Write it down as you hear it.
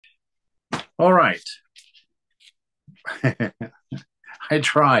All right. I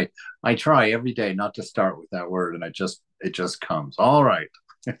try. I try every day not to start with that word, and it just comes. All right.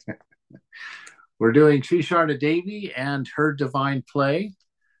 We're doing Sri Sarada Devi and her divine play.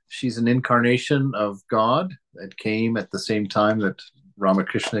 She's an incarnation of God that came at the same time that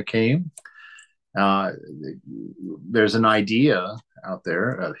Ramakrishna came. Uh, there's an idea out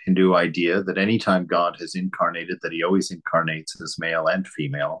there, a Hindu idea, that anytime God has incarnated, that he always incarnates as male and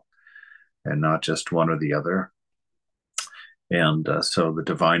female, and not just one or the other. And so the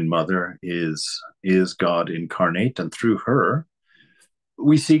Divine Mother is God incarnate, and through her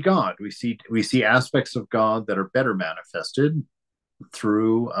we see God. We see aspects of God that are better manifested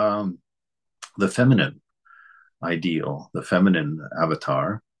through the feminine ideal, the feminine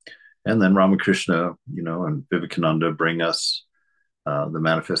avatar, and then Ramakrishna, and Vivekananda bring us the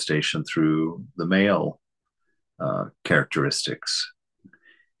manifestation through the male characteristics.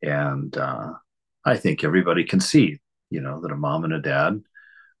 And I think everybody can see, that a mom and a dad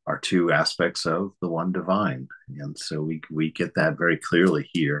are two aspects of the one divine. And so we get that very clearly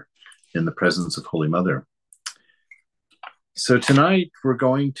here in the presence of Holy Mother. So tonight we're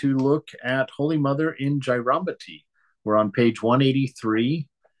going to look at Holy Mother in Jairambati. We're on page 183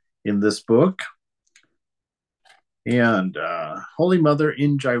 in this book. And Holy Mother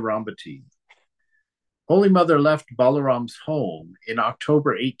in Jairambati. Holy Mother left Balaram's home in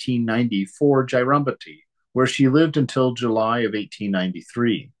October 1890 for Jairambati, where she lived until July of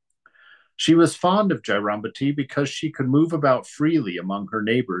 1893. She was fond of Jairambati because she could move about freely among her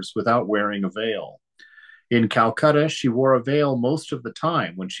neighbors without wearing a veil. In Calcutta, she wore a veil most of the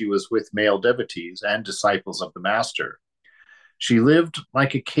time when she was with male devotees and disciples of the Master. She lived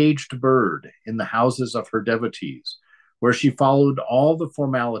like a caged bird in the houses of her devotees, where she followed all the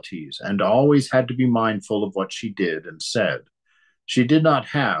formalities and always had to be mindful of what she did and said. She did not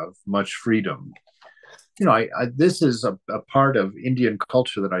have much freedom. This is a part of Indian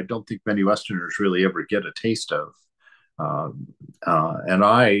culture that I don't think many Westerners really ever get a taste of.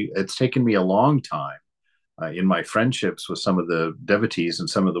 It's taken me a long time in my friendships with some of the devotees and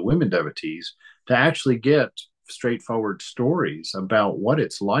some of the women devotees to actually get straightforward stories about what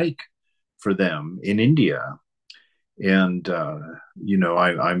it's like for them in India. And,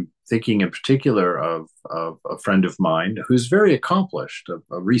 I'm thinking in particular of a friend of mine who's very accomplished, a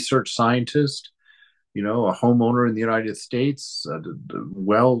research scientist, a homeowner in the United States,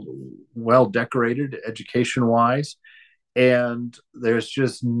 well decorated education wise. And there's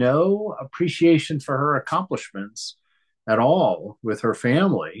just no appreciation for her accomplishments at all with her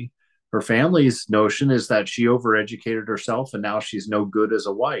family. Her family's notion is that she overeducated herself and now she's no good as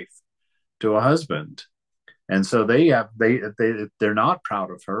a wife to a husband. And so they're not proud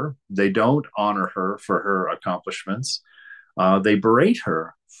of her. They don't honor her for her accomplishments. They berate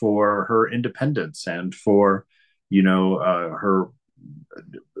her for her independence and for, her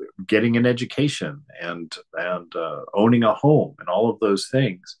getting an education and owning a home and all of those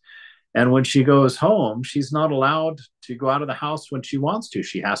things. And when she goes home, she's not allowed to go out of the house when she wants to.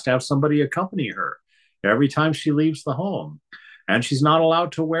 She has to have somebody accompany her every time she leaves the home. And she's not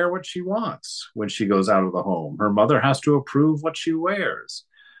allowed to wear what she wants when she goes out of the home. Her mother has to approve what she wears,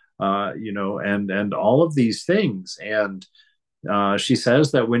 and all of these things. And she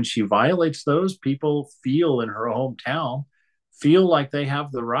says that when she violates those, people feel in her hometown feel like they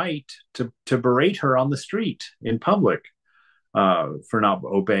have the right to berate her on the street in public for not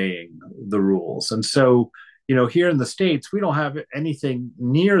obeying the rules. And so, here in the States, we don't have anything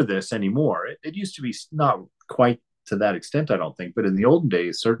near this anymore. It used to be not quite to that extent, I don't think, but in the olden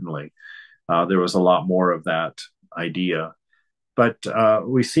days, certainly, there was a lot more of that idea. But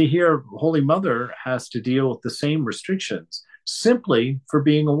we see here, Holy Mother has to deal with the same restrictions simply for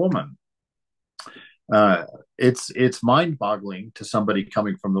being a woman. It's mind-boggling to somebody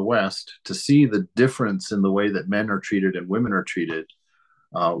coming from the West to see the difference in the way that men are treated and women are treated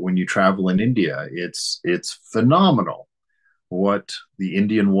when you travel in India. It's phenomenal what the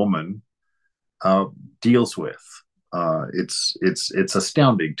Indian woman deals with. It's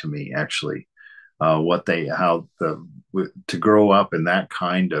astounding to me, actually, to grow up in that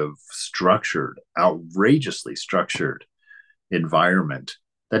kind of structured, outrageously structured environment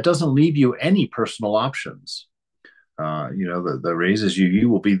that doesn't leave you any personal options. The raises you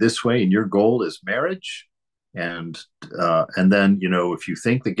will be this way, and your goal is marriage. And then, if you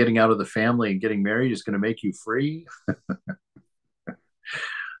think that getting out of the family and getting married is going to make you free,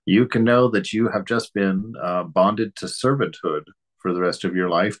 you can know that you have just been bonded to servanthood for the rest of your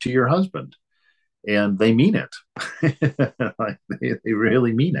life to your husband. And they mean it. they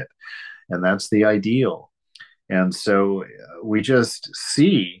really mean it. And that's the ideal. And so we just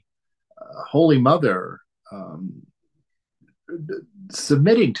see Holy Mother um,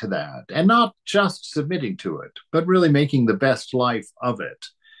 submitting to that, and not just submitting to it, but really making the best life of it.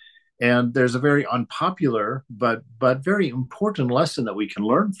 And there's a very unpopular but very important lesson that we can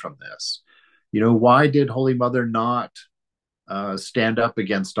learn from this. Why did Holy Mother not stand up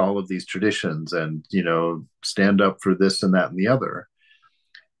against all of these traditions and stand up for this and that and the other?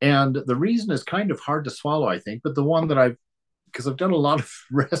 And the reason is kind of hard to swallow, I think, but the one that because I've done a lot of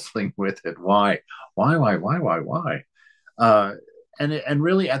wrestling with it. Why? Uh, and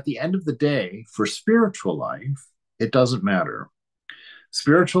really, at the end of the day, for spiritual life, it doesn't matter.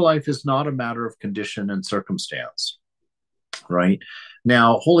 Spiritual life is not a matter of condition and circumstance, right?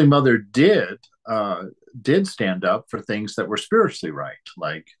 Now, Holy Mother did stand up for things that were spiritually right,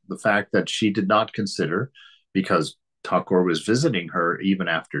 like the fact that she did not consider, because Thakur was visiting her even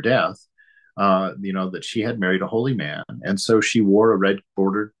after death, that she had married a holy man, and so she wore a red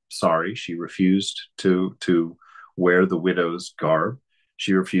bordered sari. She refused to wear the widow's garb.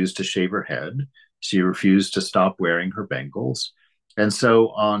 She refused to shave her head. She refused to stop wearing her bangles. And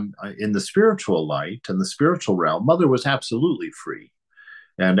so, in the spiritual light and the spiritual realm, Mother was absolutely free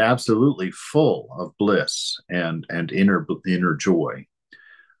and absolutely full of bliss and inner joy,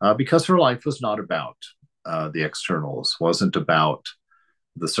 because her life was not about the externals, wasn't about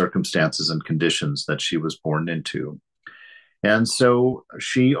the circumstances and conditions that she was born into. And so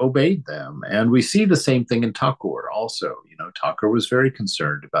she obeyed them. And we see the same thing in Thakur also. Thakur was very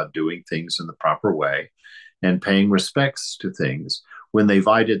concerned about doing things in the proper way and paying respects to things. When they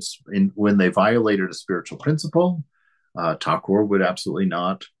violated a spiritual principle, Thakur would absolutely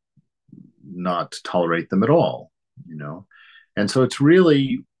not tolerate them at all. And so it's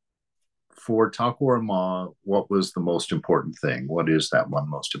really, for Thakur and Ma, what was the most important thing? What is that one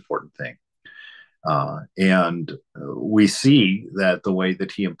most important thing? And we see that the way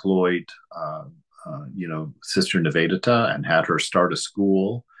that he employed, Sister Nivedita, and had her start a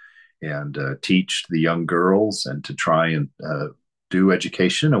school and teach the young girls and to try and do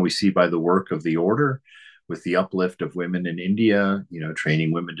education. And we see by the work of the order, with the uplift of women in India,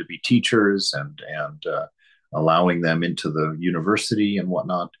 training women to be teachers and allowing them into the university and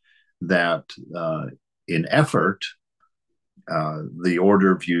whatnot, that in effort, the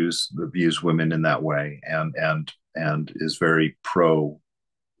order views women in that way, and is very pro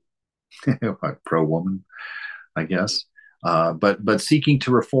woman, I guess, but seeking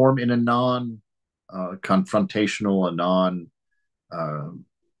to reform in a non confrontational, a non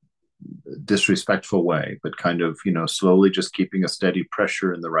disrespectful way, but kind of slowly just keeping a steady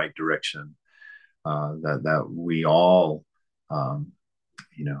pressure in the right direction, that we all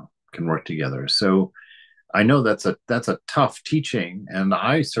can work together. So I know that's a tough teaching, and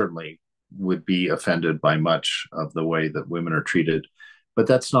I certainly would be offended by much of the way that women are treated, but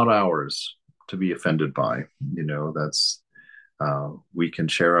that's not ours to be offended by. That's we can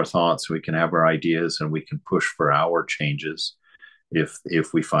share our thoughts, we can have our ideas, and we can push for our changes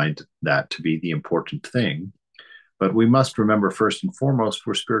if we find that to be the important thing. But we must remember, first and foremost,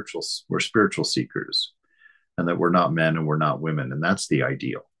 we're spiritual seekers, and that we're not men and we're not women, and that's the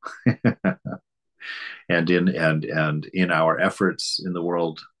ideal. And in our efforts in the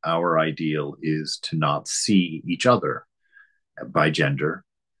world, our ideal is to not see each other by gender,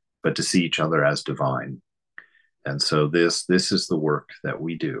 but to see each other as divine. And so this is the work that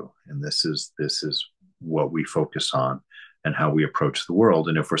we do, and this is what we focus on and how we approach the world.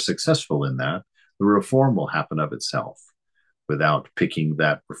 And if we're successful in that, the reform will happen of itself, without picking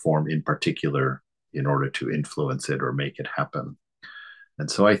that reform in particular in order to influence it or make it happen. And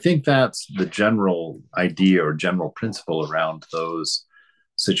so I think that's the general idea or general principle around those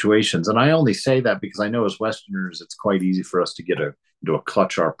situations. And I only say that because I know as Westerners, it's quite easy for us to get into a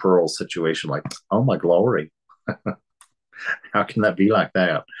clutch our pearls situation, like, oh my glory, how can that be like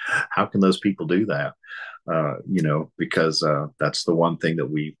that? How can those people do that? Because that's the one thing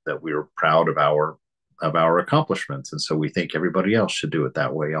that we're proud of our accomplishments, and so we think everybody else should do it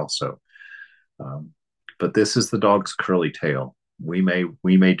that way also. But this is the dog's curly tail. We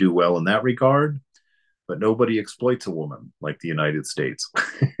may do well in that regard, but nobody exploits a woman like the United States.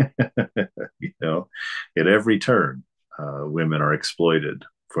 At every turn, women are exploited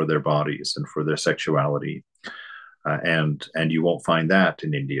for their bodies and for their sexuality, and you won't find that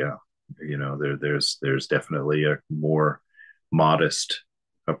in India. There's definitely a more modest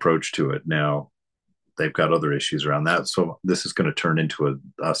approach to it. Now, they've got other issues around that, so this is going to turn into a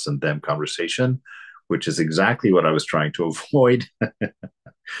us and them conversation, which is exactly what I was trying to avoid,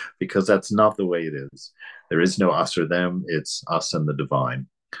 because that's not the way it is. There is no us or them, it's us and the divine.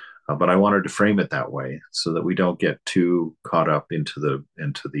 But I wanted to frame it that way so that we don't get too caught up into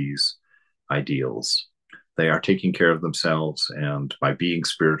these ideals. They are taking care of themselves, and by being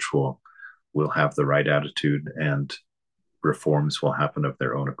spiritual, will have the right attitude, and reforms will happen of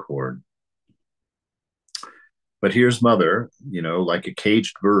their own accord. But here's Mother, like a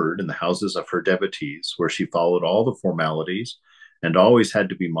caged bird in the houses of her devotees, where she followed all the formalities and always had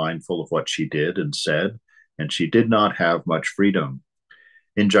to be mindful of what she did and said, and she did not have much freedom.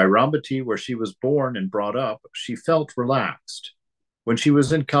 In Jairambati, where she was born and brought up, she felt relaxed. When she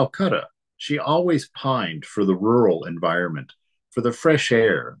was in Calcutta, she always pined for the rural environment, for the fresh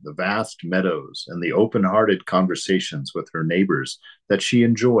air, the vast meadows, and the open-hearted conversations with her neighbors that she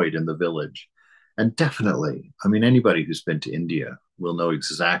enjoyed in the village. And definitely, I mean, anybody who's been to India will know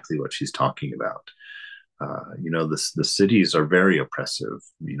exactly what she's talking about. The cities are very oppressive,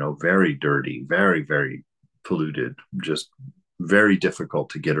 very dirty, very, very polluted, just very difficult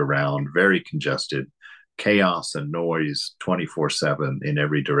to get around, very congested, chaos and noise 24/7 in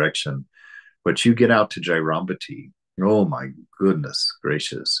every direction. But you get out to Jairambati, oh my goodness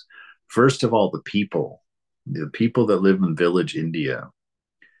gracious. First of all, the people that live in village India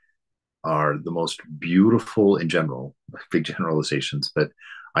are the most beautiful in general, big generalizations, but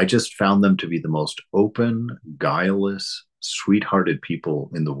I just found them to be the most open, guileless, sweethearted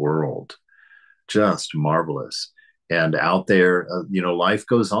people in the world. Just marvelous. And out there, life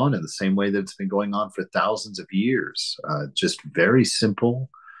goes on in the same way that it's been going on for thousands of years. Just very simple,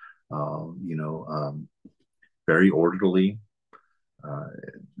 very orderly, uh,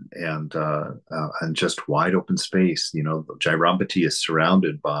 and just wide open space. Jairambati is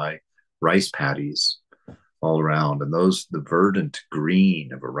surrounded by rice paddies all around, and the verdant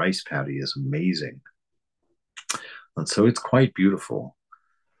green of a rice paddy is amazing. And so it's quite beautiful.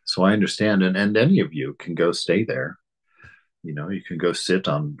 So I understand, and any of you can go stay there. You can go sit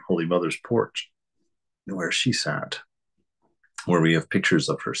on Holy Mother's porch where she sat, where we have pictures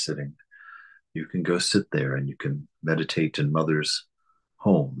of her sitting. You can go sit there and you can meditate in Mother's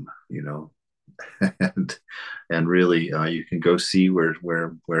home, and really you can go see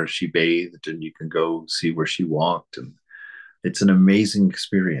where she bathed, and you can go see where she walked, and it's an amazing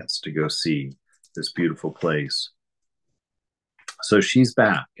experience to go see this beautiful place. So she's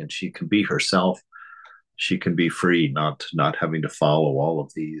back, and she can be herself. She can be free, not having to follow all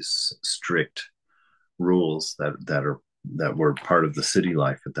of these strict rules that were part of the city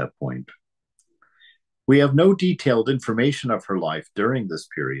life at that point. We have no detailed information of her life during this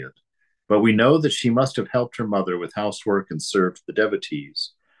period, but we know that she must have helped her mother with housework and served the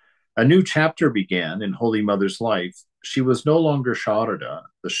devotees. A new chapter began in Holy Mother's life. She was no longer Sarada,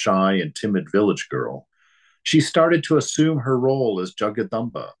 the shy and timid village girl. She started to assume her role as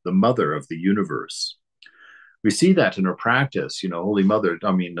Jagadamba, the mother of the universe. We see that in her practice. Holy Mother,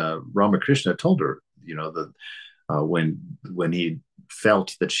 Ramakrishna told her, that when he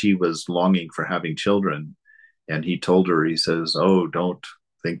felt that she was longing for having children, and he told her, he says, "Oh, don't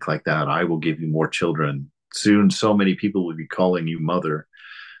think like that. I will give you more children. Soon so many people will be calling you mother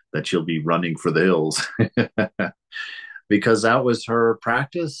that you'll be running for the hills." Because that was her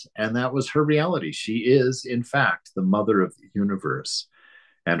practice and that was her reality. She is, in fact, the mother of the universe.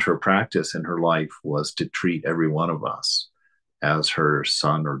 And her practice in her life was to treat every one of us as her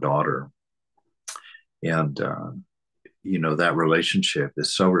son or daughter. And, that relationship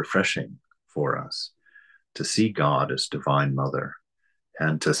is so refreshing for us, to see God as Divine Mother,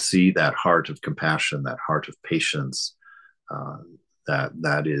 and to see that heart of compassion, that heart of patience,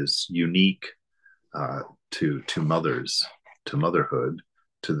 that is unique to mothers, to motherhood,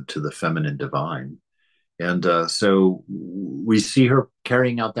 to the feminine divine. And so we see her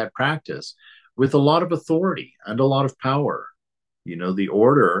carrying out that practice with a lot of authority and a lot of power. The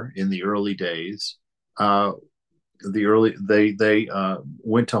order in the early days, they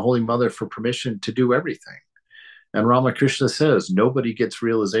went to Holy Mother for permission to do everything. And Ramakrishna says nobody gets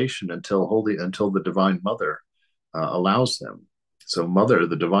realization until the Divine Mother allows them. So Mother,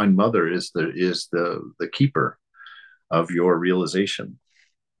 the Divine Mother, is the keeper of your realization.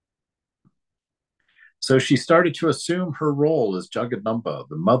 So she started to assume her role as Jagadamba,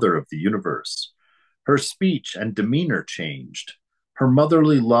 the mother of the universe. Her speech and demeanor changed. Her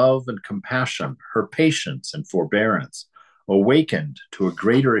motherly love and compassion, her patience and forbearance awakened to a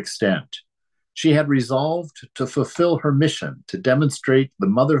greater extent. She had resolved to fulfill her mission to demonstrate the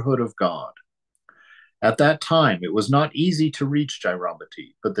motherhood of God. At that time, it was not easy to reach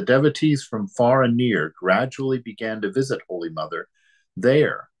Jairambati, but the devotees from far and near gradually began to visit Holy Mother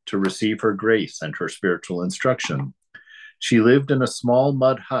there to receive her grace and her spiritual instruction. She lived in a small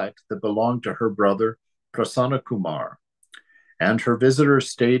mud hut that belonged to her brother Prasanna Kumar, and her visitors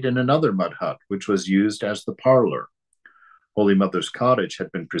stayed in another mud hut, which was used as the parlor. Holy Mother's cottage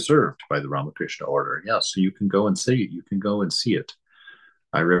had been preserved by the Ramakrishna order. Yes, so you can go and see it. You can go and see it.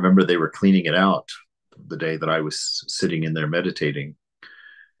 I remember they were cleaning it out the day that I was sitting in there meditating.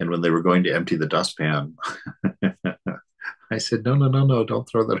 And when they were going to empty the dustpan, I said, no, no, no, no, don't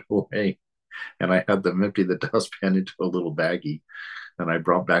throw that away. And I had them empty the dustpan into a little baggie. And I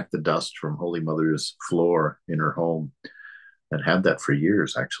brought back the dust from Holy Mother's floor in her home and had that for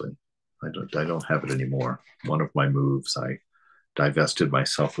years, actually. I don't have it anymore. One of my moves, I divested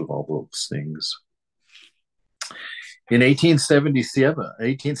myself of all those things. In 1877,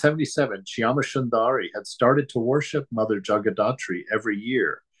 Shyama Sundari had started to worship Mother Jagadatri every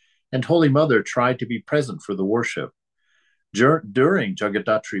year, and Holy Mother tried to be present for the worship. During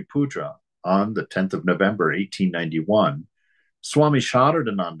Jagadatri Puja on the 10th of November, 1891, Swami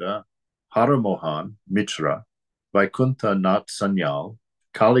Charadananda, Haramohan Mitra, Vaikuntha Nath Sanyal,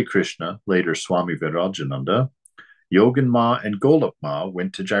 Kali Krishna, later Swami Virajananda, Yogan Ma, and Golap Ma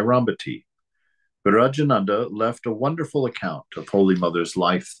went to Jairambati. Virajananda left a wonderful account of Holy Mother's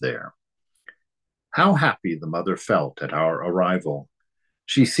life there. How happy the mother felt at our arrival.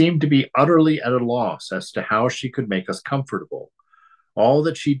 She seemed to be utterly at a loss as to how she could make us comfortable. All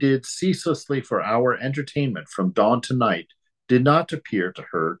that she did ceaselessly for our entertainment from dawn to night did not appear to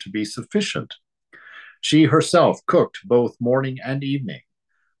her to be sufficient. She herself cooked both morning and evening.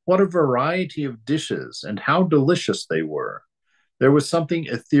 What a variety of dishes, and how delicious they were. There was something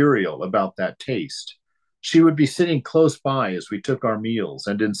ethereal about that taste. She would be sitting close by as we took our meals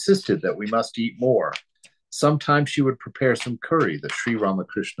and insisted that we must eat more. Sometimes she would prepare some curry that Sri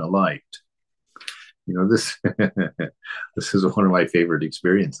Ramakrishna liked. This this is one of my favorite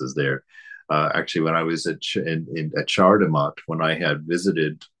experiences there. Actually, when I was at Chardamat, when I had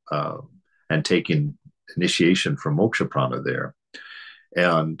visited and taken initiation from Moksha Prana there,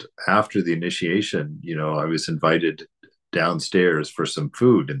 and after the initiation, I was invited downstairs for some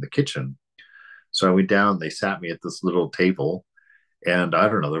food in the kitchen. So I went down, they sat me at this little table, and I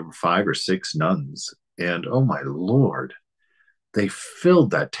don't know, there were 5 or 6 nuns. And oh my Lord, they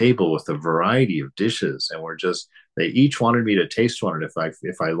filled that table with a variety of dishes and they each wanted me to taste one. And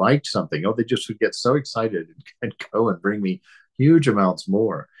if I liked something, they just would get so excited and go and bring me huge amounts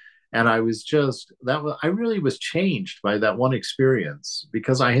more. And I really was changed by that one experience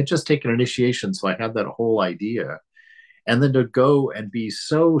because I had just taken initiation. So I had that whole idea. And then to go and be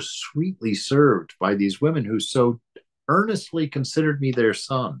so sweetly served by these women who so earnestly considered me their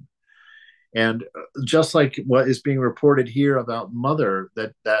son. And just like what is being reported here about Mother,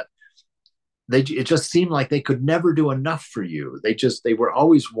 that it just seemed like they could never do enough for you. They were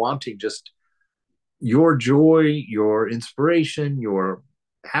always wanting just your joy, your inspiration, your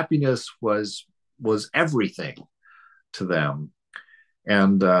happiness was everything to them.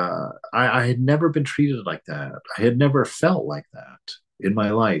 And I had never been treated like that. I had never felt like that in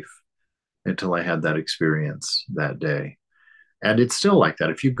my life until I had that experience that day. And it's still like that.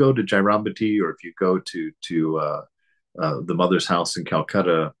 If you go to Jairambati or if you go to the Mother's house in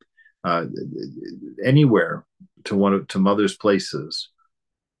Calcutta, anywhere to Mother's places,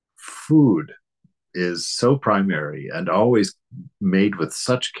 food is so primary and always made with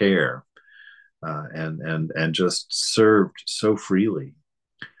such care, and just served so freely.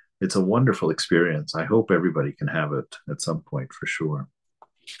 It's a wonderful experience. I hope everybody can have it at some point for sure.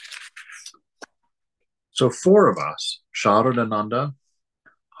 So 4 of us, Sharadananda,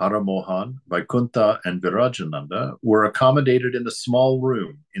 Haramohan, Vaikuntha, and Virajananda, were accommodated in a small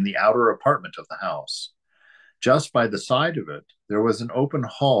room in the outer apartment of the house. Just by the side of it, there was an open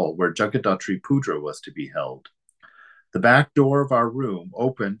hall where Jagadatri Puja was to be held. The back door of our room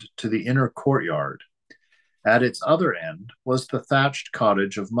opened to the inner courtyard. At its other end was the thatched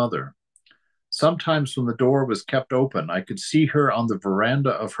cottage of Mother. Sometimes when the door was kept open, I could see her on the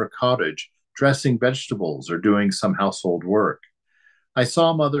veranda of her cottage, dressing vegetables or doing some household work. I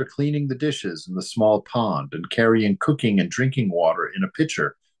saw Mother cleaning the dishes in the small pond and carrying cooking and drinking water in a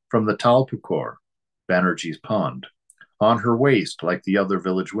pitcher from the Talpukor, Banerjee's pond, on her waist like the other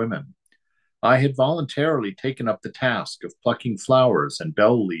village women. I had voluntarily taken up the task of plucking flowers and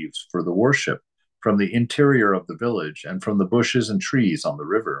bell leaves for the worship from the interior of the village and from the bushes and trees on the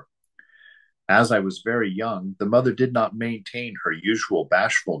river. As I was very young, the Mother did not maintain her usual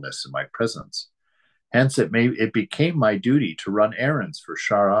bashfulness in my presence. Hence, it became my duty to run errands for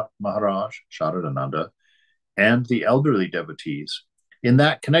Sharat Maharaj, Sharadananda, and the elderly devotees. In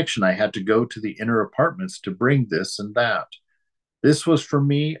that connection, I had to go to the inner apartments to bring this and that. This was for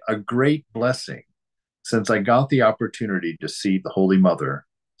me a great blessing, since I got the opportunity to see the Holy Mother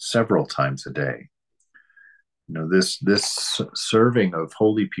several times a day. This serving of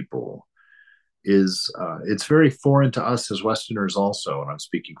holy people it's very foreign to us as Westerners also, and I'm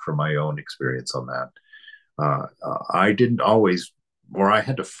speaking from my own experience on that. I didn't always, or I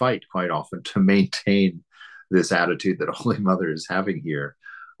had to fight quite often to maintain this attitude that Holy Mother is having here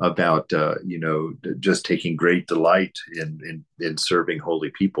about just taking great delight in serving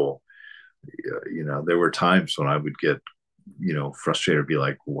holy people. There were times when I would get frustrated, be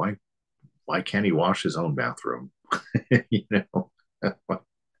like, why can't he wash his own bathroom? you know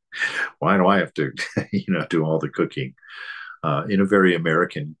why do I have to do all the cooking in a very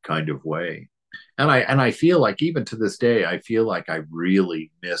American kind of way? And I feel like even to this day, I feel like I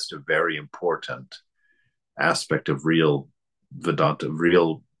really missed a very important aspect of real Vedanta,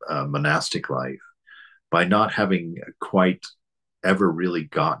 real monastic life, by not having quite ever really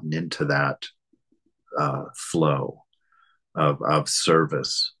gotten into that flow of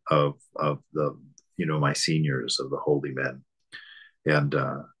service of the my seniors, of the holy men. And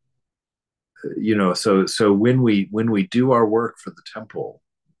so when we do our work for the temple,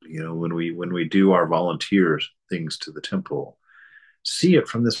 when we do our volunteer things to the temple, see it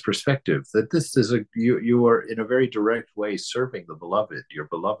from this perspective, that this is you are in a very direct way serving the beloved, your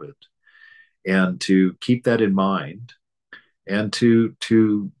beloved, and to keep that in mind, and to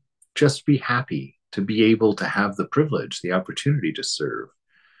just be happy to be able to have the privilege, the opportunity to serve.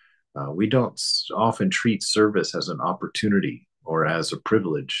 We don't often treat service as an opportunity or as a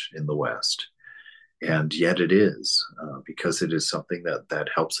privilege in the West, and yet it is, because it is something that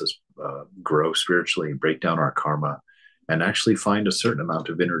helps us grow spiritually, break down our karma, and actually find a certain amount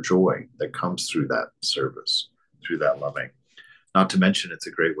of inner joy that comes through that service, through that loving. Not to mention, it's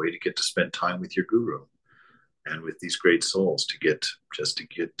a great way to get to spend time with your guru and with these great souls, to get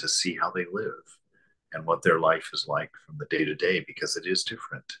to see how they live and what their life is like from the day to day, because it is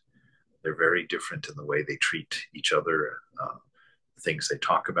different. They're very different in the way they treat each other, things they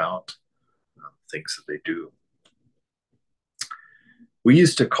talk about, things that they do. We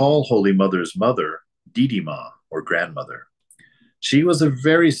used to call Holy Mother's mother Didi-ma, or grandmother. She was a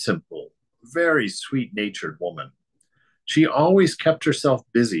very simple, very sweet-natured woman. She always kept herself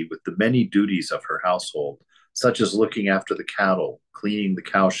busy with the many duties of her household, such as looking after the cattle, cleaning the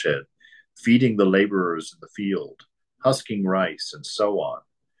cowshed, feeding the laborers in the field, husking rice, and so on.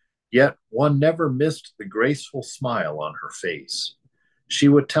 Yet one never missed the graceful smile on her face. She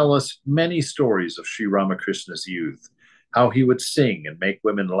would tell us many stories of Sri Ramakrishna's youth, how he would sing and make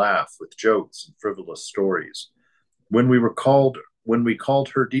women laugh with jokes and frivolous stories. When we called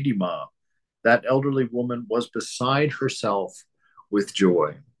her Didi-ma, that elderly woman was beside herself with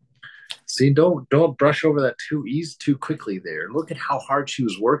joy. See, don't brush over that too quickly there. Look at how hard she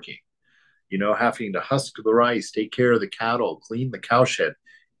was working. Having to husk the rice, take care of the cattle, clean the cowshed.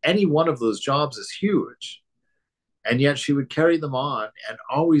 Any one of those jobs is huge. And yet she would carry them on and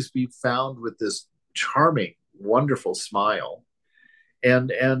always be found with this charming, wonderful smile,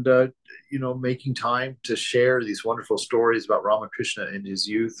 and making time to share these wonderful stories about Ramakrishna in his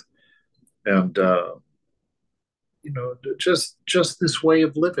youth, and just this way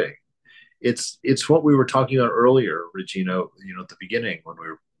of living. It's what we were talking about earlier, Regina. At the beginning, when we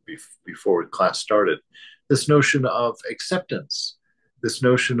were before class started, this notion of acceptance, this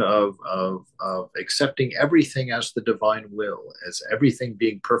notion of accepting everything as the divine will, as everything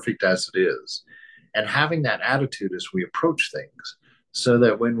being perfect as it is, and having that attitude as we approach things, so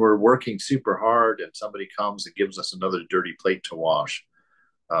that when we're working super hard and somebody comes and gives us another dirty plate to wash,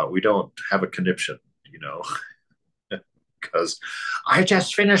 we don't have a conniption, because I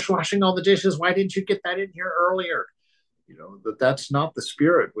just finished washing all the dishes. Why didn't you get that in here earlier? That's not the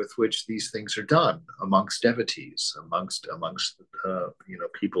spirit with which these things are done amongst devotees, amongst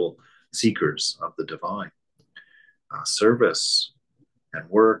people seekers of the divine. Service and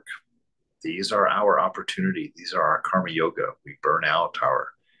work, these are our opportunity. These are our karma yoga. We burn out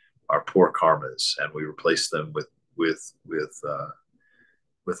our poor karmas and we replace them with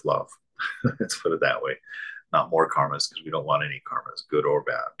love. Let's put it that way. Not more karmas, because we don't want any karmas, good or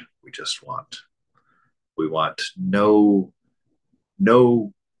bad. We want no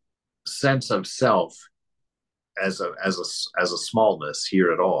sense of self as a smallness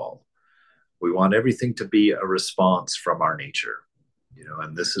here at all. We want everything to be a response from our nature,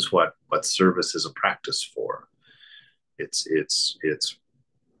 and this is what service is a practice for. It's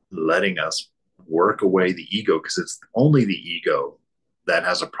letting us work away the ego, because it's only the ego that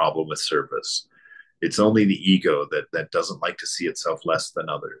has a problem with service. It's only the ego that doesn't like to see itself less than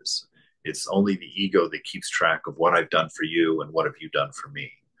others. It's only the ego that keeps track of what I've done for you and what have you done for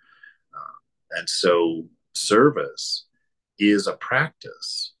me. And so service is a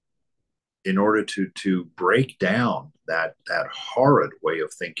practice in order to break down that horrid way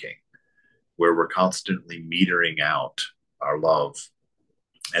of thinking, where we're constantly metering out our love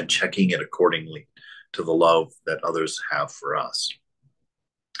and checking it accordingly to the love that others have for us.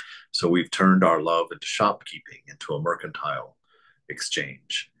 So we've turned our love into shopkeeping, into a mercantile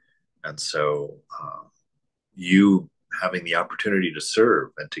exchange. And so you having the opportunity to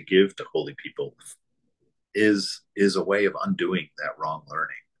serve and to give to holy people is a way of undoing that wrong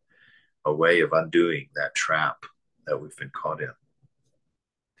learning, a way of undoing that trap that we've been caught in.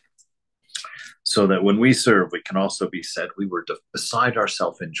 So that when we serve, we can also be said we were beside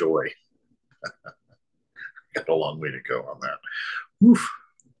ourselves in joy. Got a long way to go on that. Oof.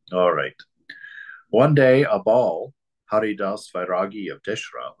 All right. One day, a Bal, Haridas Vairagi of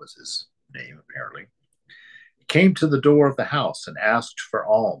Deshra was his name, apparently, came to the door of the house and asked for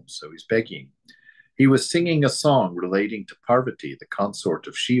alms, so he's begging. He was singing a song relating to Parvati, the consort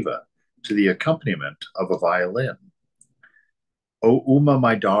of Shiva, to the accompaniment of a violin. O Uma,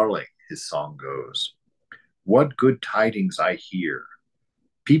 my darling, his song goes, what good tidings I hear.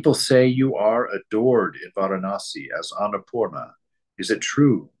 People say you are adored in Varanasi as Annapurna. Is it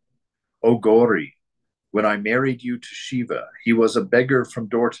true? O Gauri, when I married you to Shiva, he was a beggar from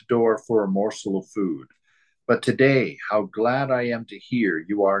door to door for a morsel of food. But today, how glad I am to hear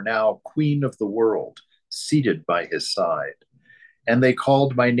you are now queen of the world, seated by his side. And they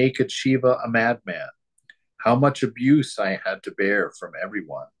called my naked Shiva a madman. How much abuse I had to bear from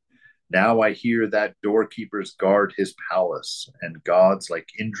everyone. Now I hear that doorkeepers guard his palace, and gods like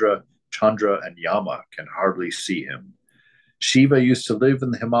Indra, Chandra, and Yama can hardly see him. Shiva used to live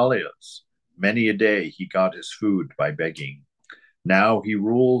in the Himalayas. Many a day he got his food by begging. Now he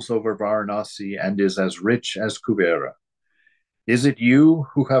rules over Varanasi and is as rich as Kubera. Is it you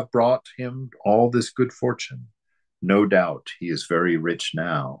who have brought him all this good fortune? No doubt he is very rich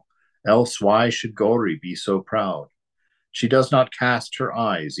now. Else why should Gauri be so proud? She does not cast her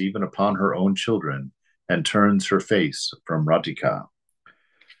eyes even upon her own children and turns her face from Radhika.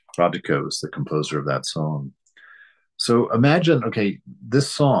 Radhika was the composer of that song. So imagine, okay, this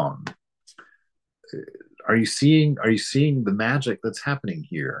song, are you seeing the magic that's happening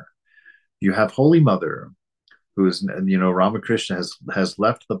here? You have Holy Mother, who is, Ramakrishna has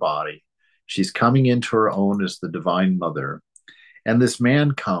left the body. She's coming into her own as the Divine Mother. And this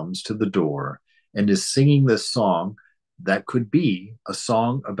man comes to the door and is singing this song that could be a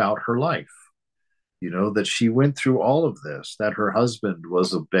song about her life. That she went through all of this, that her husband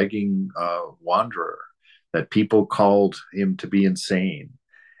was a begging wanderer, that people called him to be insane,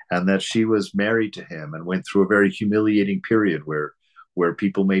 and that she was married to him and went through a very humiliating period where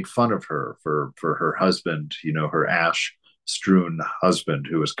people made fun of her for her husband, her ash-strewn husband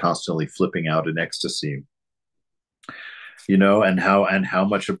who was constantly flipping out in ecstasy. And how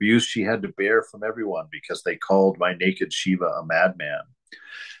much abuse she had to bear from everyone because they called my naked Shiva a madman.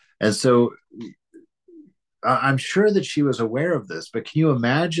 And so I'm sure that she was aware of this, but can you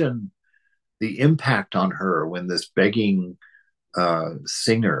imagine the impact on her when this begging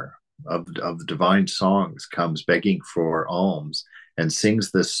singer of the divine songs comes begging for alms and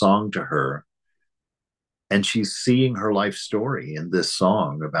sings this song to her, and she's seeing her life story in this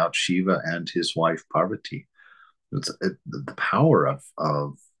song about Shiva and his wife Parvati. The power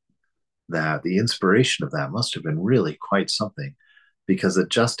of that, the inspiration of that must have been really quite something, because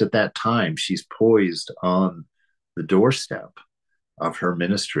just at that time she's poised on the doorstep of her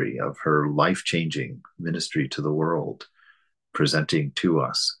ministry, of her life-changing ministry to the world, presenting to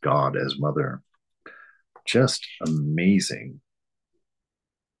us God as Mother. Just amazing.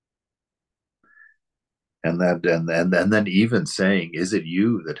 And then even saying, is it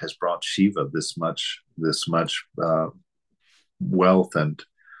you that has brought Shiva this much wealth and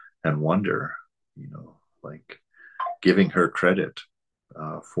wonder? Like giving her credit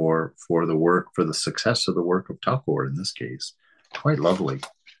for the work, for the success of the work of Thakur in this case. Quite lovely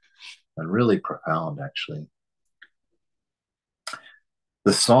and really profound, actually.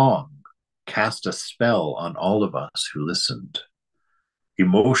 The song cast a spell on all of us who listened.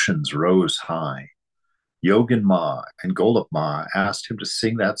 Emotions rose high. Yogin Ma and Golap Ma asked him to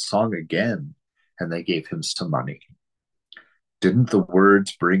sing that song again, and they gave him some money. Didn't the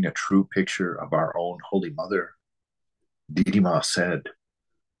words bring a true picture of our own Holy Mother? Didi Ma said,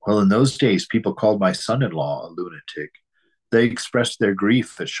 well, in those days, people called my son-in-law a lunatic. They expressed their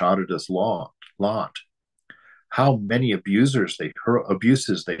grief at Sharada's lot. How many abuses they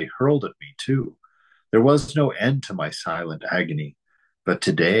hurled at me, too. There was no end to my silent agony. But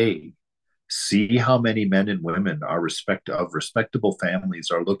today, see how many men and women of respectable families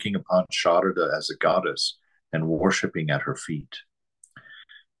are looking upon Sharada as a goddess and worshipping at her feet.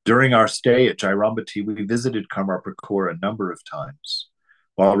 During our stay at Jairambati, we visited Kamarpukur a number of times.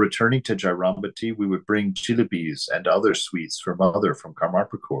 While returning to Jairambati, we would bring jilibis and other sweets for mother from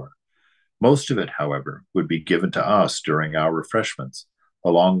Karmarpur. Most of it, however, would be given to us during our refreshments,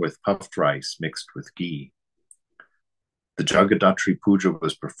 along with puffed rice mixed with ghee. The Jagadatri Puja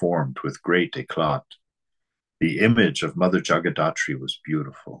was performed with great eclat. The image of Mother Jagadatri was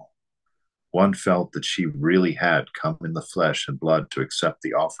beautiful. One felt that she really had come in the flesh and blood to accept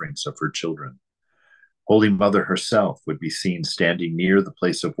the offerings of her children. Holy Mother herself would be seen standing near the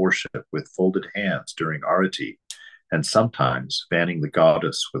place of worship with folded hands during arati, and sometimes fanning the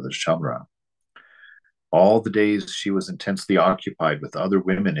goddess with a chamra. All the days she was intensely occupied with other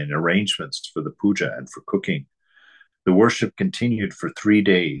women in arrangements for the puja and for cooking. The worship continued for 3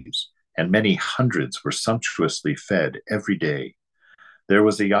 days, and many hundreds were sumptuously fed every day. There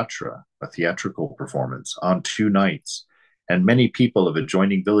was a yatra, a theatrical performance, on 2 nights, and many people of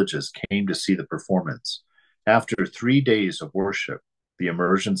adjoining villages came to see the performance. After 3 days of worship, the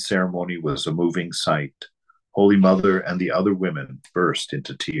immersion ceremony was a moving sight. Holy Mother and the other women burst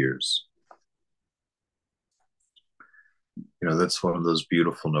into tears. You know, that's one of those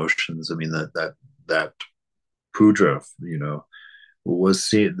beautiful notions. I mean, that puja, you know, was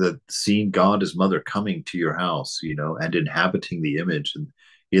seeing God as Mother coming to your house, you know, and inhabiting the image. And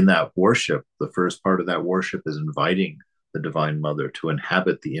in that worship, the first part of that worship is inviting the Divine Mother to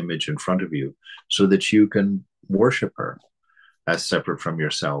inhabit the image in front of you so that you can worship her as separate from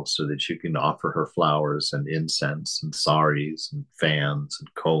yourself, so that you can offer her flowers and incense and saris and fans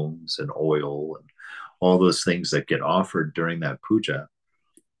and combs and oil and all those things that get offered during that puja.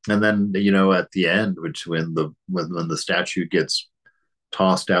 And then, you know, at the end, which when the statue gets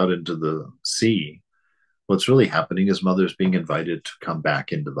tossed out into the sea, what's really happening is Mother's being invited to come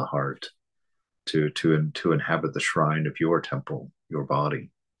back into the heart, to inhabit the shrine of your temple, your body.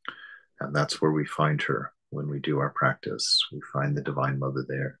 And that's where we find her when we do our practice. We find the Divine Mother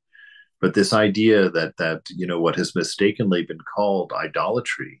there. But this idea that you know, what has mistakenly been called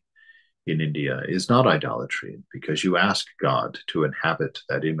idolatry in India is not idolatry, because you ask God to inhabit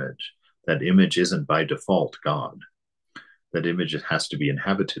that image. That image isn't by default God. That image has to be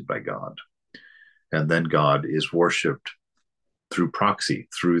inhabited by God. And then God is worshipped through proxy,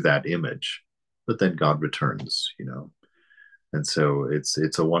 through that image. But then God returns, you know. And so it's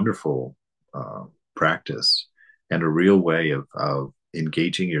a wonderful practice and a real way of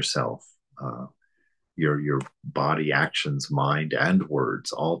engaging yourself, your body, actions, mind, and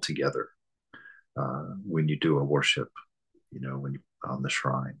words all together when you do a worship, you know, when you on the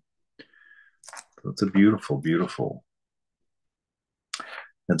shrine. So it's a beautiful, beautiful.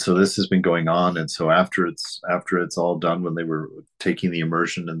 And so this has been going on. And so after it's all done, when they were taking the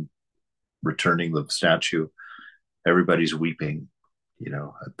immersion and returning the statue, everybody's weeping, you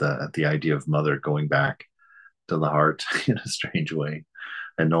know, at the idea of Mother going back to the heart in a strange way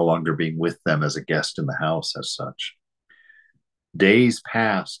and no longer being with them as a guest in the house as such. Days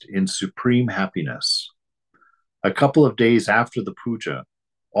passed in supreme happiness. A couple of days after the puja,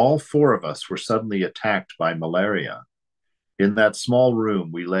 all 4 of us were suddenly attacked by malaria. In that small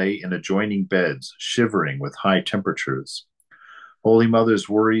room, we lay in adjoining beds, shivering with high temperatures. Holy Mother's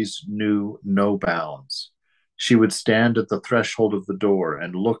worries knew no bounds. She would stand at the threshold of the door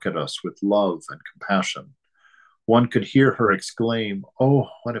and look at us with love and compassion. One could hear her exclaim, "Oh,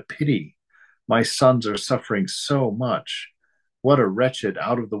 what a pity! My sons are suffering so much. What a wretched,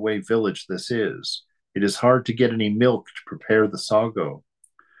 out-of-the-way village this is. It is hard to get any milk to prepare the sago."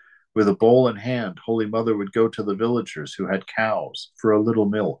 With a bowl in hand, Holy Mother would go to the villagers who had cows for a little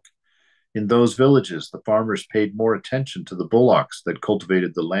milk. In those villages, the farmers paid more attention to the bullocks that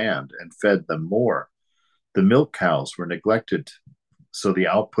cultivated the land and fed them more. The milk cows were neglected, so the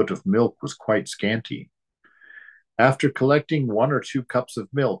output of milk was quite scanty. After collecting 1 or 2 cups of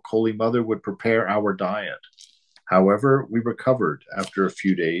milk, Holy Mother would prepare our diet. However, we recovered after a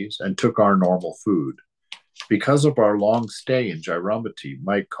few days and took our normal food. Because of our long stay in Jairambati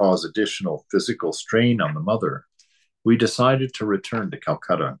might cause additional physical strain on the Mother, we decided to return to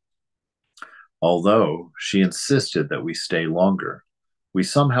Calcutta. Although she insisted that we stay longer, we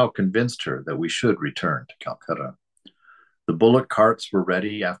somehow convinced her that we should return to Calcutta. The bullock carts were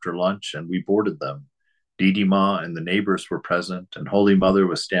ready after lunch, and we boarded them. Didi Ma and the neighbors were present, and Holy Mother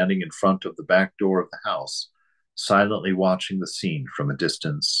was standing in front of the back door of the house, silently watching the scene from a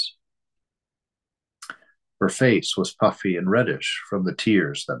distance. Her face was puffy and reddish from the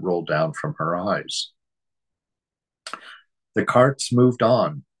tears that rolled down from her eyes. The carts moved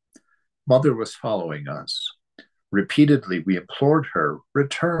on. Mother was following us. Repeatedly, we implored her,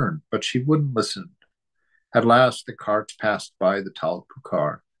 "Return," but she wouldn't listen. At last, the carts passed by the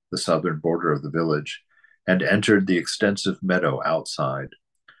Talpukar, the southern border of the village, and entered the extensive meadow outside.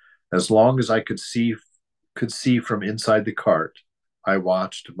 As long as I could see from inside the cart, I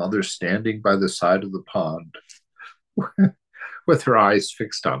watched Mother standing by the side of the pond with her eyes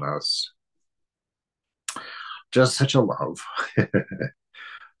fixed on us. Just such a love,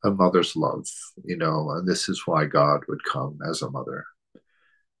 a mother's love, and this is why God would come as a mother.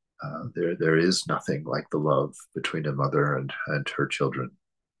 There is nothing like the love between a mother and her children,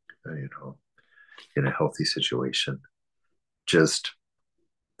 in a healthy situation. Just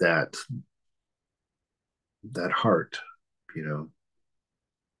that heart, you know,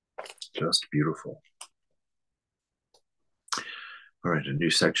 just beautiful. All right, a new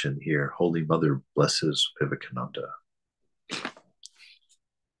section here. Holy Mother blesses Vivekananda.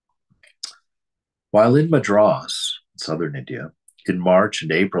 While in Madras, southern India, in March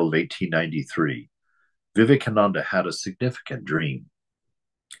and April of 1893, Vivekananda had a significant dream.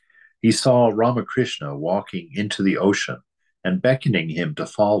 He saw Ramakrishna walking into the ocean and beckoning him to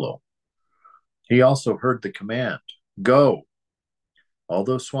follow. He also heard the command, "Go."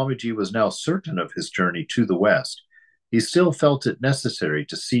 Although Swamiji was now certain of his journey to the West, he still felt it necessary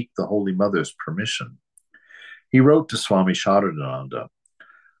to seek the Holy Mother's permission. He wrote to Swami Chetanananda,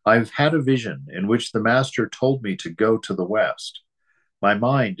 "I've had a vision in which the Master told me to go to the West. My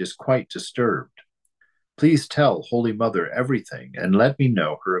mind is quite disturbed. Please tell Holy Mother everything and let me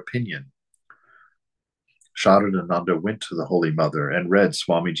know her opinion." Chetanananda went to the Holy Mother and read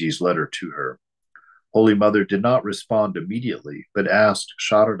Swamiji's letter to her. Holy Mother did not respond immediately, but asked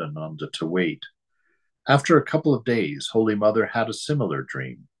Chetanananda to wait. After a couple of days, Holy Mother had a similar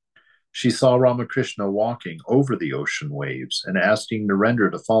dream. She saw Ramakrishna walking over the ocean waves and asking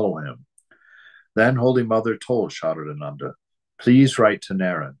Narendra to follow him. Then Holy Mother told Chetanananda, "Please write to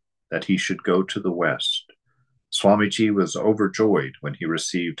Naren that he should go to the West." Swamiji was overjoyed when he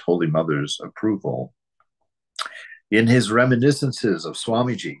received Holy Mother's approval. In his reminiscences of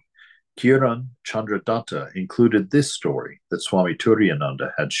Swamiji, Kiran Chandradatta included this story that Swami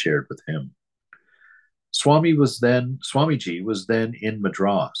Turiyananda had shared with him. Swamiji was then in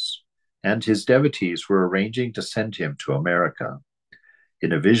Madras, and his devotees were arranging to send him to America.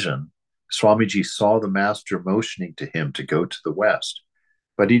 In a vision, Swamiji saw the Master motioning to him to go to the West,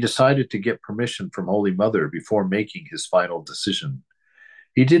 but he decided to get permission from Holy Mother before making his final decision.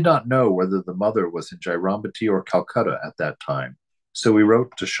 He did not know whether the Mother was in Jairambati or Calcutta at that time, so he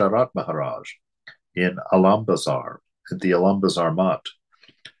wrote to Sharat Maharaj in Alambazar, at the Alambazar Mat,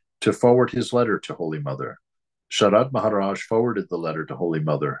 to forward his letter to Holy Mother. Sharat Maharaj forwarded the letter to Holy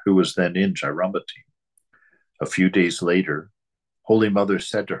Mother, who was then in Jairambati. A few days later, Holy Mother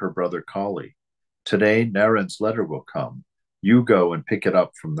said to her brother Kali, "Today Naren's letter will come. You go and pick it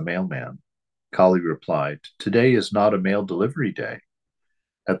up from the mailman." Kali replied, "Today is not a mail delivery day."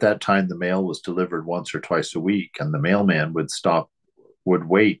 At that time, the mail was delivered once or twice a week, and the mailman would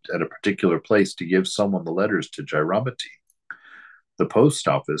wait at a particular place to give someone the letters to Jairambati. The post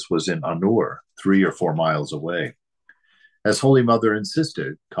office was in Anur, 3 or 4 miles away. As Holy Mother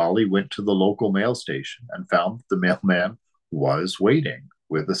insisted, Kali went to the local mail station and found the mailman was waiting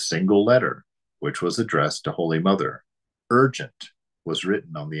with a single letter, which was addressed to Holy Mother. "Urgent" was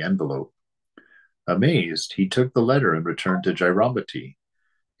written on the envelope. Amazed, he took the letter and returned to Jairambati.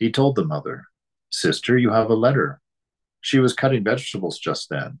 He told the mother, "Sister, you have a letter." She was cutting vegetables just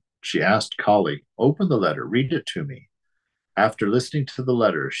then. She asked Kali, "Open the letter, read it to me." After listening to the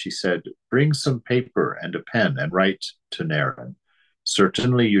letter, she said, "Bring some paper and a pen and write to Naren.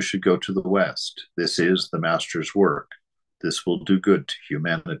 Certainly you should go to the West. This is the Master's work. This will do good to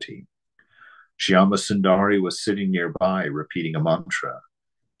humanity." Shyama Sundari was sitting nearby, repeating a mantra.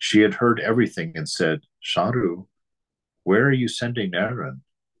 She had heard everything and said, "Sharu, where are you sending Naren?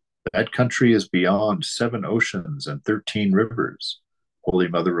 That country is beyond 7 oceans and 13 rivers." Holy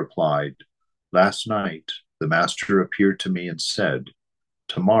Mother replied, "Last night, the Master appeared to me and said,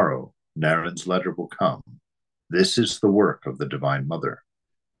 'Tomorrow, Naren's letter will come. This is the work of the Divine Mother.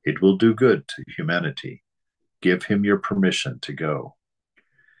 It will do good to humanity. Give him your permission to go.'"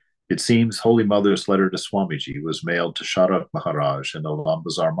 It seems Holy Mother's letter to Swamiji was mailed to Sharat Maharaj in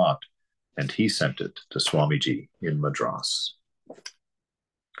Alambazar Mat, and he sent it to Swamiji in Madras.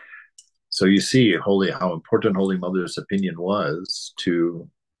 So you see how important Holy Mother's opinion was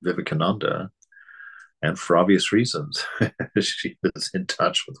to Vivekananda, and for obvious reasons. She was in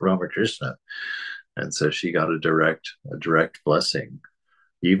touch with Ramakrishna, and so she got a direct blessing,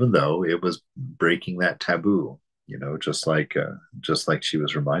 even though it was breaking that taboo. Just like she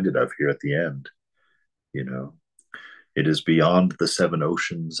was reminded of here at the end. It is beyond the 7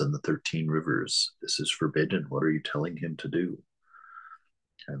 oceans and the 13 rivers. This is forbidden. What are you telling him to do?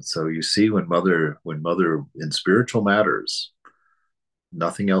 And so you see, when mother in spiritual matters,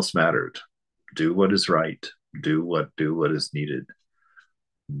 Nothing else mattered. Do what is right. Do what is needed.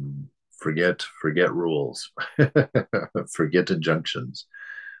 Forget rules. Forget injunctions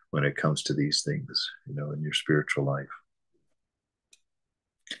when it comes to these things, in your spiritual life.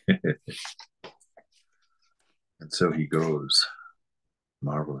 And so he goes.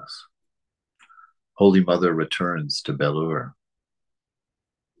 Marvelous. Holy Mother returns to Belur.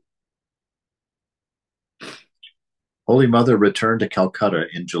 Holy Mother returned to Calcutta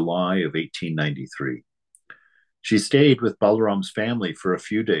in July of 1893. She stayed with Balaram's family for a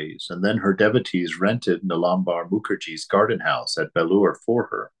few days, and then her devotees rented Nilambar Mukherjee's garden house at Belur for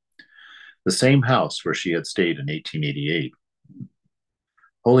her, the same house where she had stayed in 1888.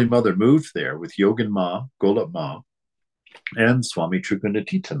 Holy Mother moved there with Yogin Ma, Golab Ma, and Swami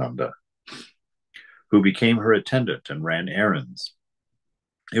Chetanananda, who became her attendant and ran errands.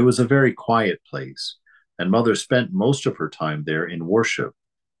 It was a very quiet place, and Mother spent most of her time there in worship,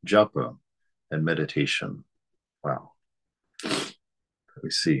 japa, and meditation. Wow. We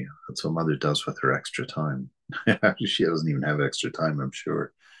see. That's what Mother does with her extra time. She doesn't even have extra time, I'm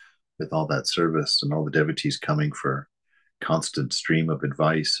sure, with all that service and all the devotees coming for constant stream of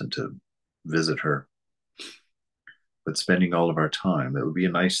advice and to visit her. But spending all of our time, it would be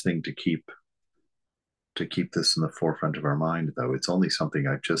a nice thing to keep this in the forefront of our mind, though. It's only something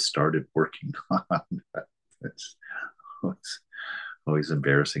I've just started working on. it's always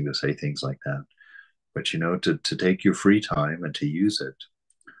embarrassing to say things like that. But to take your free time and to use it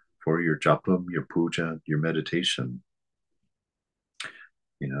for your japam, your puja, your meditation,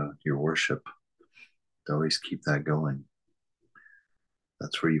 your worship, to always keep that going.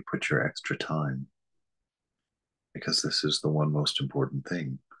 That's where you put your extra time, because this is the one most important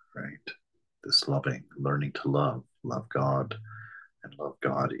thing, right? This learning to love God, and love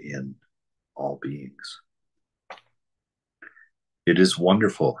God in all beings. It is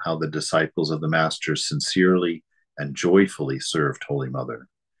wonderful how the disciples of the Master sincerely and joyfully served Holy Mother.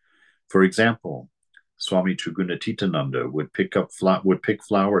 For example, Swami Chetanananda would pick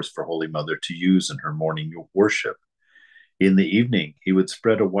flowers for Holy Mother to use in her morning worship. In the evening, he would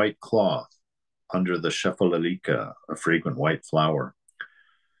spread a white cloth under the Shefalalika, a fragrant white flower,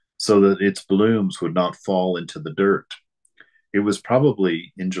 so that its blooms would not fall into the dirt. It was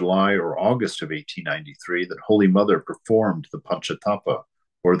probably in July or August of 1893 that Holy Mother performed the Panchatapa,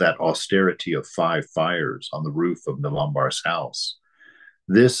 or that austerity of 5 fires, on the roof of Nilambar's house.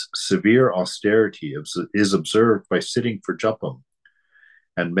 This severe austerity is observed by sitting for japam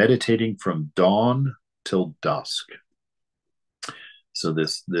and meditating from dawn till dusk. So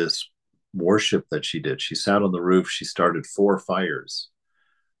this worship that she did, she sat on the roof, she started 4 fires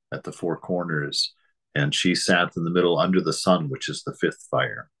at the 4 corners, and she sat in the middle under the sun, which is the 5th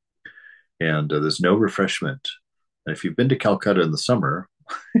fire. And there's no refreshment. And if you've been to Calcutta in the summer,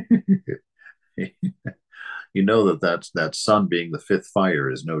 you know that sun being the 5th fire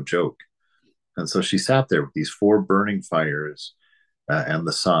is no joke. And so she sat there with these 4 burning fires and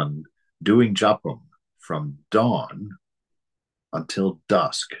the sun, doing japam from dawn until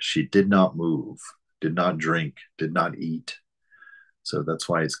dusk. She did not move, did not drink, did not eat. So that's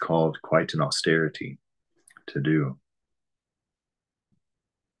why it's called quite an austerity to do.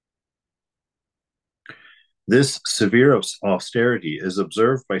 This severe austerity is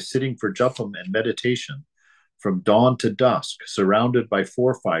observed by sitting for japam and meditation from dawn to dusk, surrounded by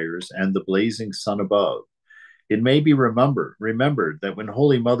 4 fires and the blazing sun above. It may be remembered that when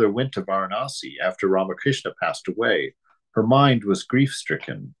Holy Mother went to Varanasi after Ramakrishna passed away, her mind was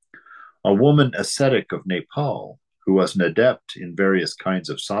grief-stricken. A woman ascetic of Nepal, who was an adept in various kinds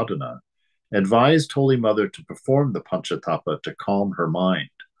of sadhana, advised Holy Mother to perform the Panchatapa to calm her mind.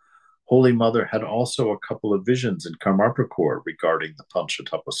 Holy Mother had also a couple of visions in Karmarpakor regarding the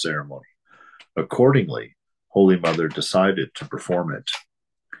Panchatapa ceremony. Accordingly, Holy Mother decided to perform it.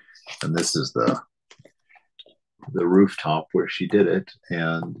 And this is the rooftop where she did it,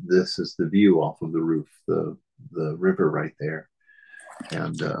 and this is the view off of the roof, the river right there.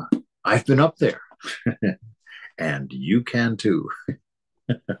 And I've been up there, and you can too.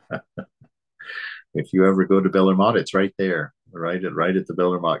 If you ever go to Bellarmont, it's right there, right at the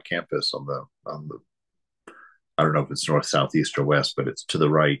Bellarmont campus on the I don't know if it's north, south, east, or west, but it's to the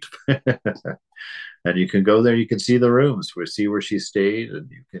right. And you can go there, you can see the rooms, see where she stayed,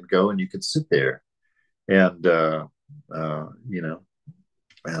 and you can go and you can sit there and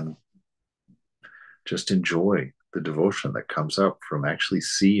and just enjoy the devotion that comes up from actually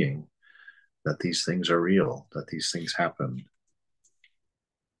seeing that these things are real, that these things happen.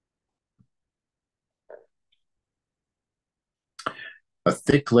 A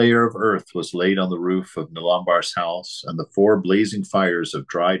thick layer of earth was laid on the roof of Nilambar's house, and the four blazing fires of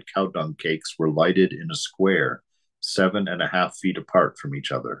dried cow dung cakes were lighted in a square 7.5 feet apart from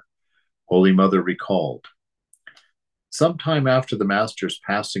each other. Holy Mother recalled, some time after the master's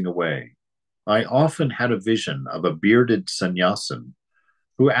passing away, I often had a vision of a bearded sannyasin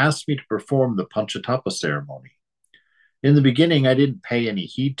who asked me to perform the Panchatapa ceremony. In the beginning, I didn't pay any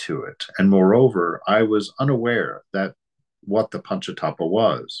heed to it, and moreover, I was unaware that what the Panchatapa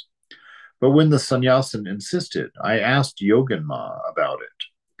was. But when the sannyasin insisted, I asked Yoganma about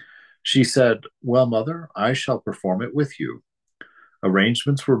it. She said, well, Mother, I shall perform it with you.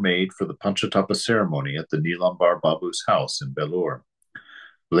 Arrangements were made for the Panchatapa ceremony at the Nilambar Babu's house in Belur.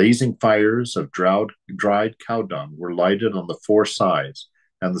 Blazing fires of dried cow dung were lighted on the four sides,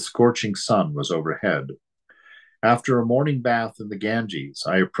 and the scorching sun was overhead. After a morning bath in the Ganges,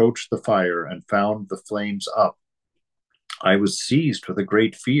 I approached the fire and found the flames up. I was seized with a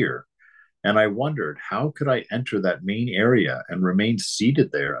great fear, and I wondered how could I enter that main area and remain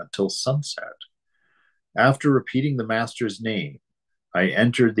seated there until sunset. After repeating the master's name, I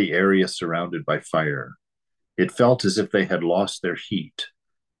entered the area surrounded by fire. It felt as if they had lost their heat.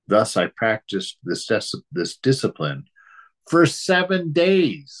 Thus, I practiced this discipline for 7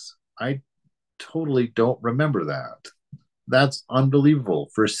 days. I totally don't remember that. That's unbelievable.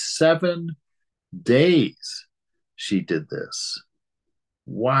 For 7 days, she did this.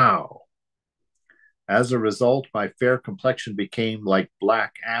 Wow. As a result, my fair complexion became like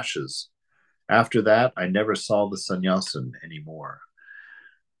black ashes. After that, I never saw the sannyasin anymore.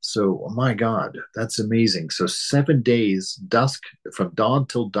 So, oh my God, that's amazing. So 7 days, dusk, from dawn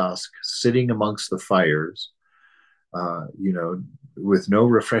till dusk, sitting amongst the fires, with no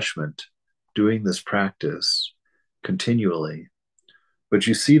refreshment, doing this practice continually. But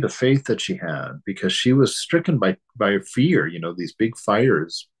you see the faith that she had, because she was stricken by fear, these big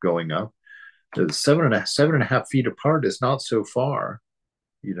fires going up. The 7.5 feet apart is not so far,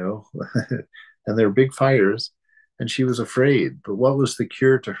 and they're big fires. And she was afraid. But what was the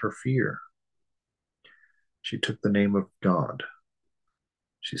cure to her fear? She took the name of God.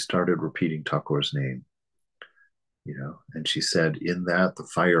 She started repeating Thakur's name, and she said, in that, the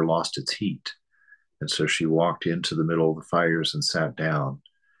fire lost its heat. And so she walked into the middle of the fires and sat down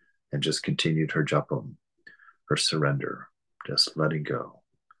and just continued her japam, her surrender, just letting go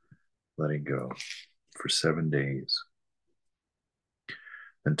for 7 days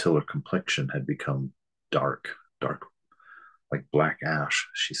until her complexion had become dark, like black ash,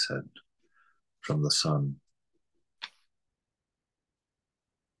 she said, from the sun.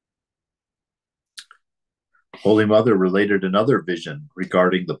 Holy Mother related another vision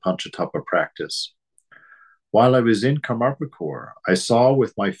regarding the Panchatapa practice. While I was in Kamarpakor, I saw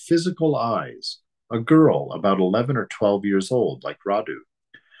with my physical eyes a girl about 11 or 12 years old, like Radu.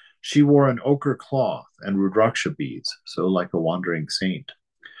 She wore an ochre cloth and rudraksha beads, so like a wandering saint,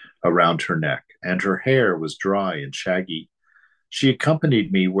 around her neck, and her hair was dry and shaggy. She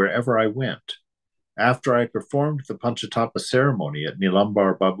accompanied me wherever I went. After I performed the Panchatapa ceremony at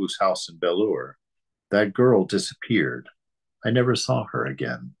Nilambar Babu's house in Belur, that girl disappeared. I never saw her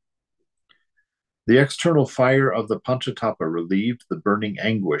again. The external fire of the Panchatapa relieved the burning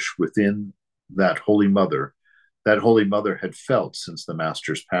anguish within that Holy Mother had felt since the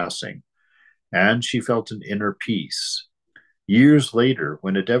Master's passing, and she felt an inner peace. Years later,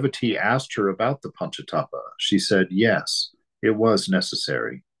 when a devotee asked her about the Panchatapa, she said, yes, it was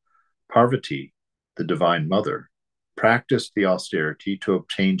necessary. Parvati, the Divine Mother, practiced the austerity to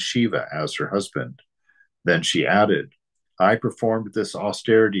obtain Shiva as her husband. Then she added, I performed this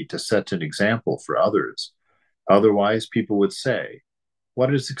austerity to set an example for others. Otherwise, people would say,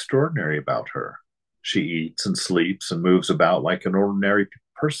 what is extraordinary about her? She eats and sleeps and moves about like an ordinary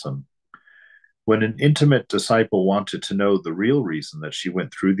person. When an intimate disciple wanted to know the real reason that she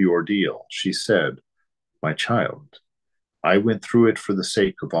went through the ordeal, she said, my child, I went through it for the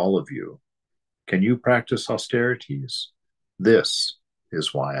sake of all of you. Can you practice austerities? This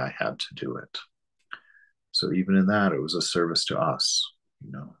is why I had to do it. So even in that, it was a service to us,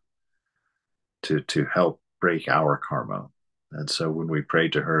 to help break our karma. And so when we pray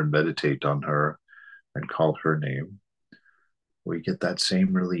to her and meditate on her and call her name, we get that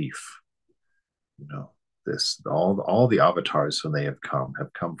same relief. All the avatars, when they have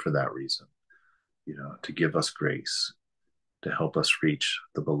come for that reason, to give us grace, to help us reach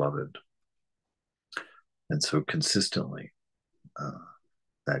the beloved. And so consistently,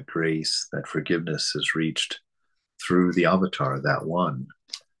 that grace, that forgiveness is reached through the avatar, that one,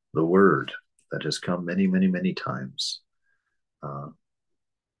 the word that has come many, many, many times, to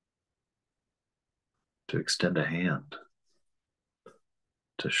extend a hand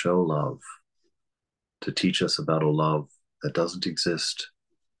to show love, to teach us about a love that doesn't exist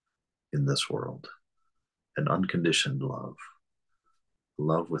in this world, an unconditioned love,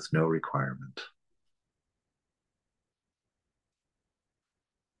 love with no requirement.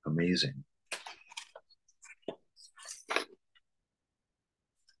 Amazing.